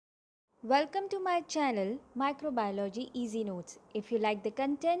Welcome to my channel Microbiology Easy Notes. If you like the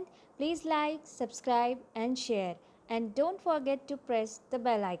content, please like, subscribe and share. And don't forget to press the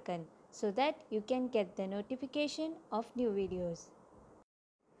bell icon so that you can get the notification of new videos.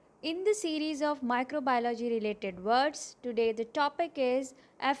 In the series of microbiology related words, today the topic is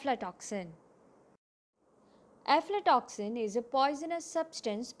aflatoxin. Aflatoxin is a poisonous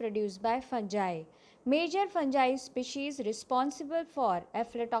substance produced by fungi. Major fungi species responsible for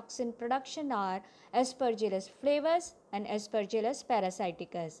aflatoxin production are Aspergillus flavus and Aspergillus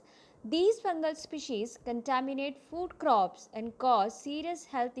parasiticus. These fungal species contaminate food crops and cause serious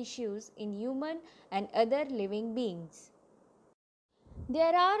health issues in human and other living beings.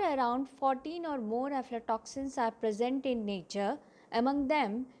 There are around 14 or more aflatoxins are present in nature. Among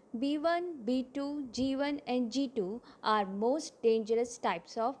them, B1, B2, G1 and G2 are most dangerous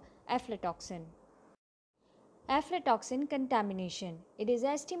types of aflatoxin. Aflatoxin contamination. It is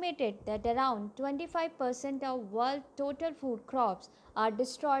estimated that around 25% of world total food crops are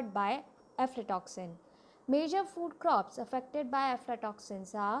destroyed by aflatoxin. Major food crops affected by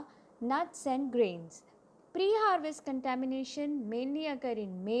aflatoxins are nuts and grains. Pre-harvest contamination mainly occur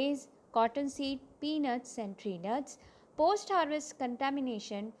in maize, cottonseed, peanuts and tree nuts. Post-harvest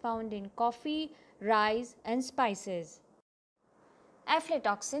contamination found in coffee, rice and spices.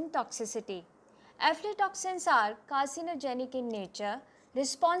 Aflatoxin toxicity. Aflatoxins are carcinogenic in nature,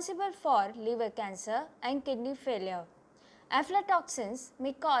 responsible for liver cancer and kidney failure. Aflatoxins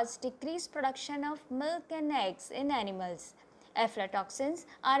may cause decreased production of milk and eggs in animals. Aflatoxins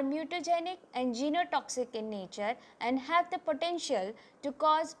are mutagenic and genotoxic in nature and have the potential to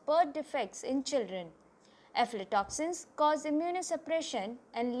cause birth defects in children. Aflatoxins cause immunosuppression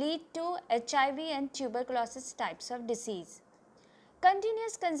and lead to HIV and tuberculosis types of disease.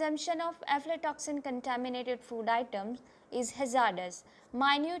 Continuous consumption of aflatoxin contaminated food items is hazardous.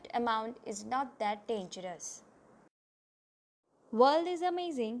 Minute amount is not that dangerous. World is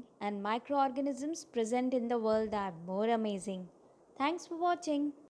amazing and microorganisms present in the world are more amazing. Thanks for watching.